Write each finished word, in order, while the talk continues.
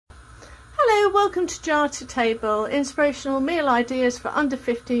Hello, welcome to Jar to Table, inspirational meal ideas for under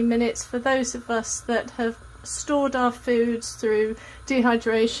 15 minutes for those of us that have stored our foods through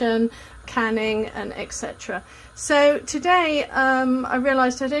dehydration, canning and etc. So today I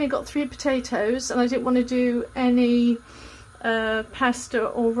realised I'd only got 3 potatoes and I didn't want to do any pasta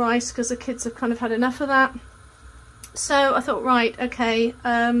or rice because the kids have kind of had enough of that. So I thought, right, okay,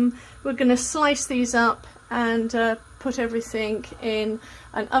 we're going to slice these up and put everything in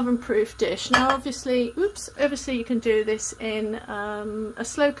an oven-proof dish. Now obviously you can do this in a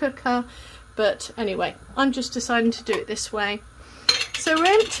slow cooker, but anyway, I'm just deciding to do it this way. So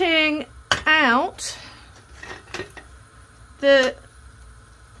we're emptying out the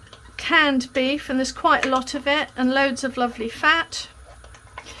canned beef, and there's quite a lot of it and loads of lovely fat,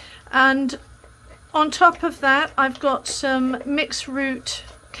 and on top of that I've got some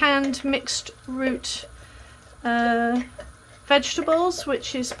canned mixed root vegetables,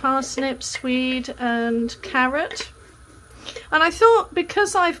 which is parsnip, swede and carrot. And I thought,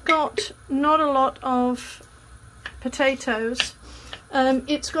 because I've got not a lot of potatoes,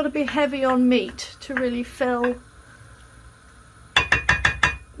 it's got to be heavy on meat to really fill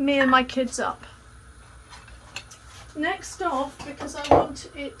me and my kids up. Next off, because I want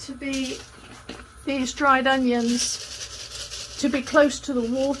it to be these dried onions to be close to the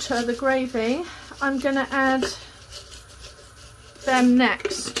water, the gravy, I'm going to add them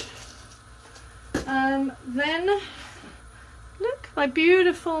next. Then look, my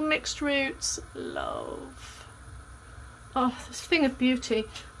beautiful mixed roots, love. Oh, this thing of beauty.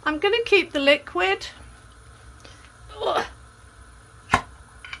 I'm going to keep the liquid, but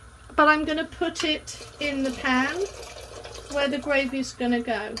I'm going to put it in the pan where the gravy is going to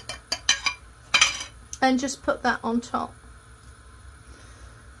go, and just put that on top.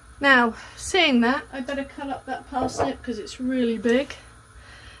 Now, seeing that, I better cut up that parsnip because it's really big.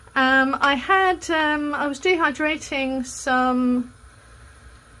 I was dehydrating some,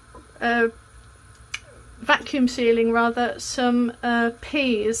 vacuum sealing rather, some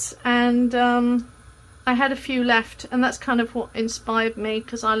peas, and I had a few left, and that's kind of what inspired me,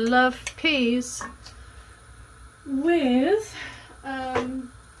 because I love peas with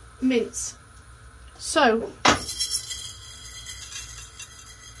mince. So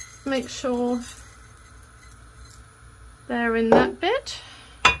make sure they're in that bit,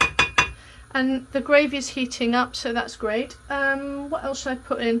 and the gravy is heating up, so that's great. What else should I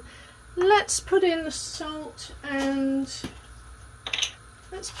put in? Let's put in the salt, and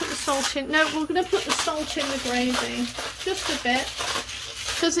let's put the salt in. No, we're going to put the salt in the gravy, just a bit,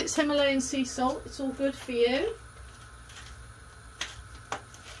 because it's Himalayan sea salt. It's all good for you.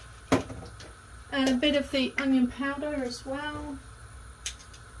 And a bit of the onion powder as well.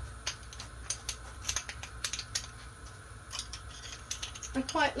 I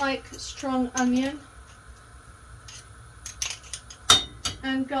quite like strong onion,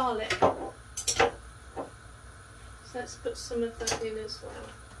 and garlic. So let's put some of that in as well.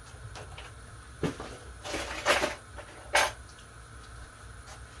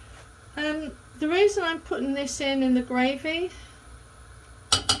 The reason I'm putting this in the gravy,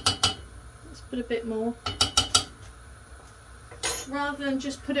 let's put a bit more, rather than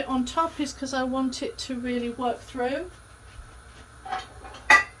just put it on top, is because I want it to really work through.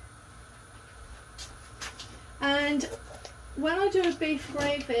 And when I do a beef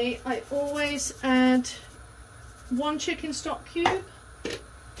gravy, I always add 1 chicken stock cube.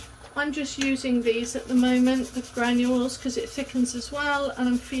 I'm just using these at the moment, the granules, because it thickens as well, and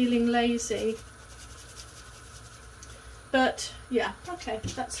I'm feeling lazy. But yeah, okay,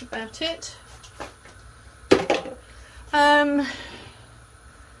 that's about it.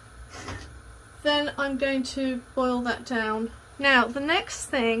 Then I'm going to boil that down. Now the next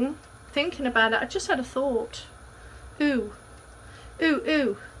thing, thinking about it, I just had a thought. Ooh.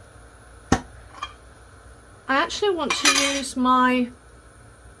 I actually want to use my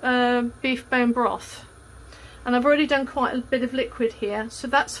beef bone broth, and I've already done quite a bit of liquid here, so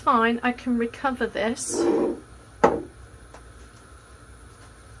that's fine. I can recover this.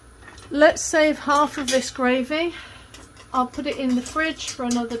 Let's save half of this gravy. I'll put it in the fridge for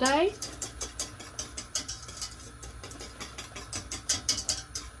another day.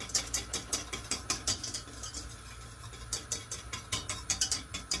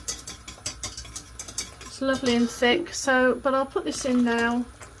 Lovely and thick, so but I'll put this in now,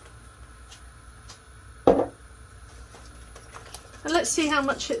 and let's see how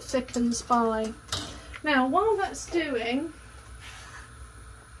much it thickens by. Now while that's doing,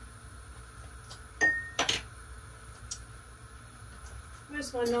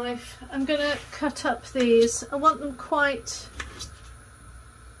 where's my knife? I'm going to cut up these. I want them quite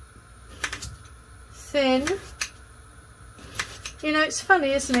thin. You know, it's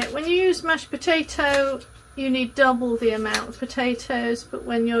funny, isn't it? When you use mashed potato, you need double the amount of potatoes, but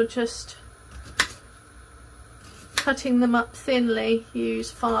when you're just cutting them up thinly, you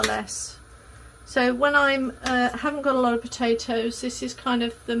use far less. So when I'm haven't got a lot of potatoes, this is kind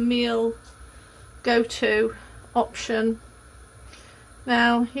of the meal go-to option.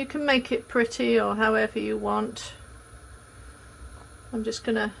 Now you can make it pretty or however you want. I'm just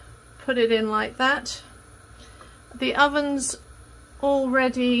gonna put it in like that. The oven's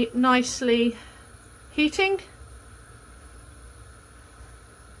already nicely heating,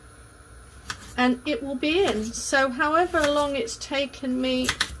 and it will be in. So however long it's taken me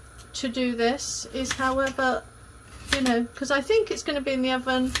to do this is however, you know, because I think it's going to be in the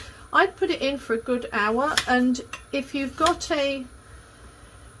oven, I'd put it in for a good hour. And if you've got a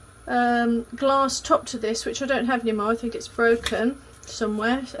glass top to this, which I don't have anymore, I think it's broken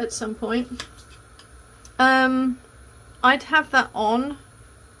somewhere at some point, I'd have that on,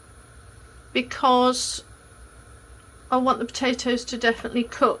 because I want the potatoes to definitely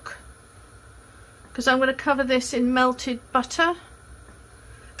cook, because I'm going to cover this in melted butter,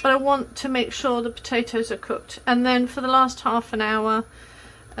 but I want to make sure the potatoes are cooked. And then for the last half an hour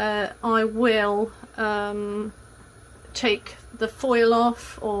I will take the foil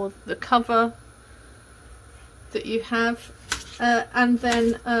off, or the cover that you have, and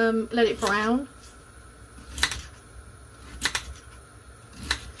then let it brown.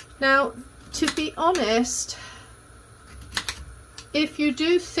 Now, to be honest, if you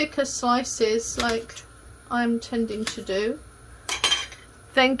do thicker slices like I'm tending to do,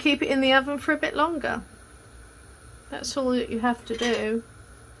 then keep it in the oven for a bit longer. That's all that you have to do.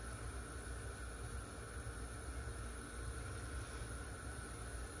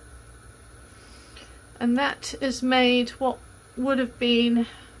 And that has made what would have been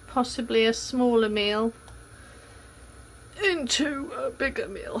possibly a smaller meal into a bigger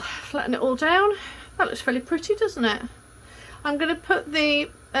meal. Flatten it all down. That looks fairly pretty, doesn't it? I'm going to put the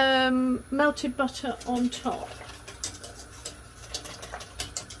melted butter on top.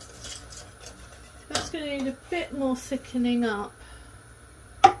 That's going to need a bit more thickening up.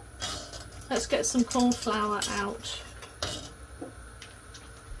 Let's get some corn flour out.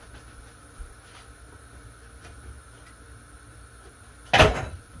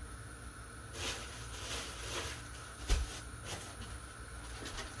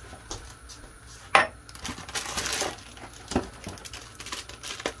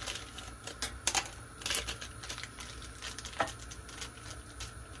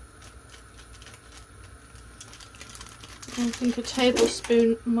 I think a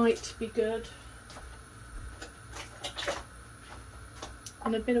tablespoon might be good.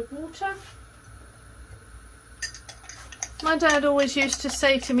 And a bit of water. My dad always used to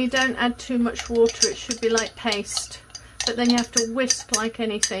say to me, don't add too much water, it should be like paste. But then you have to whisk like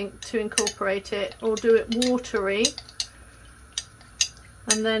anything to incorporate it, or do it watery,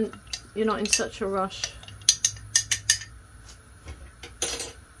 and then you're not in such a rush.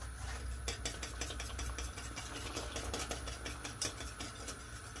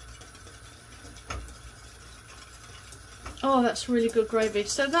 Oh, that's really good gravy.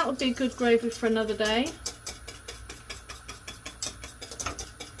 So that would be good gravy for another day.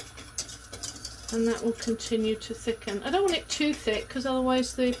 And that will continue to thicken. I don't want it too thick, because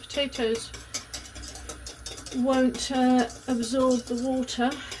otherwise the potatoes won't absorb the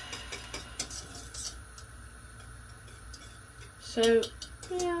water. So,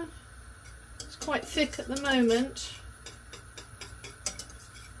 yeah, it's quite thick at the moment.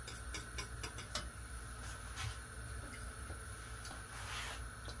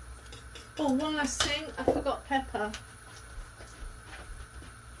 Oh, one last thing, I forgot pepper.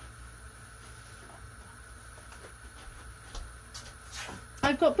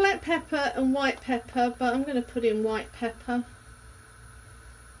 I've got black pepper and white pepper, but I'm going to put in white pepper.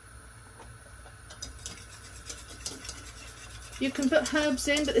 You can put herbs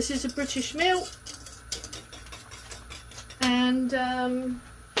in, but this is a British meal. And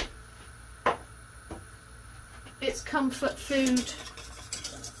it's comfort food.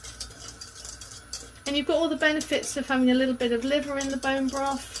 And you've got all the benefits of having a little bit of liver in the bone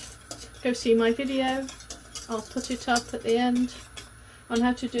broth. Go see my video. I'll put it up at the end on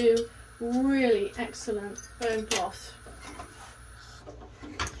how to do really excellent bone broth.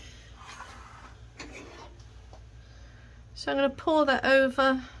 So I'm going to pour that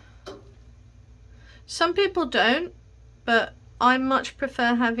over. Some people don't, but I much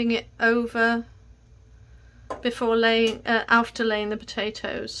prefer having it over before laying, after laying the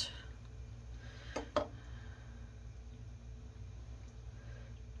potatoes.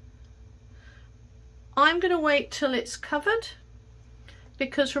 I'm going to wait till it's covered,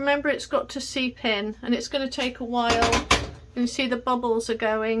 because remember it's got to seep in and it's going to take a while. You see the bubbles are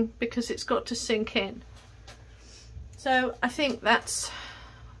going because it's got to sink in. So I think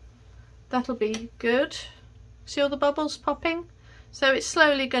that'll be good. See all the bubbles popping? So it's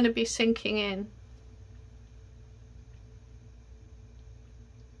slowly going to be sinking in.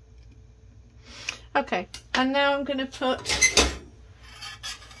 Okay, and now I'm going to put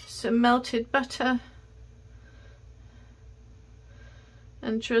some melted butter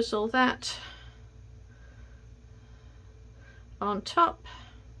and drizzle that on top.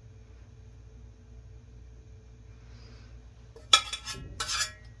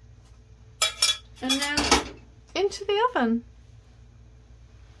 And now into the oven.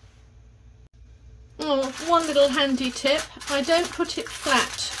 Oh, one little handy tip, I don't put it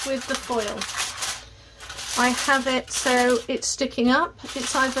flat with the foil. I have it so it's sticking up.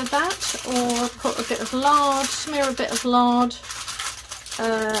 It's either that or put a bit of lard, smear a bit of lard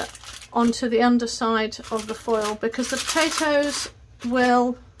onto the underside of the foil, because the potatoes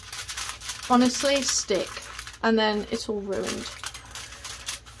will honestly stick and then it's all ruined.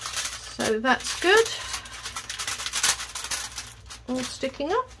 So that's good. All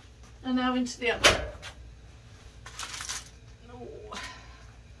sticking up. And now into the oven.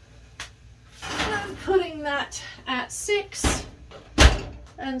 I'm putting that at 6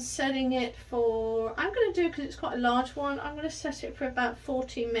 and setting it for, I'm going to do, because it's quite a large one, I'm going to set it for about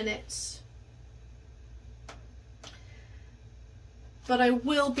 40 minutes. But I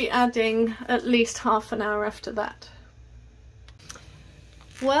will be adding at least half an hour after that.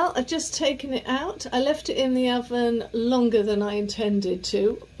 Well, I've just taken it out. I left it in the oven longer than I intended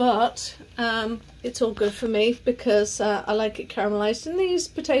to, but it's all good for me because I like it caramelized, and these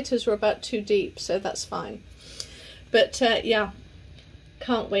potatoes were about too deep, so that's fine. But yeah,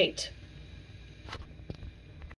 can't wait.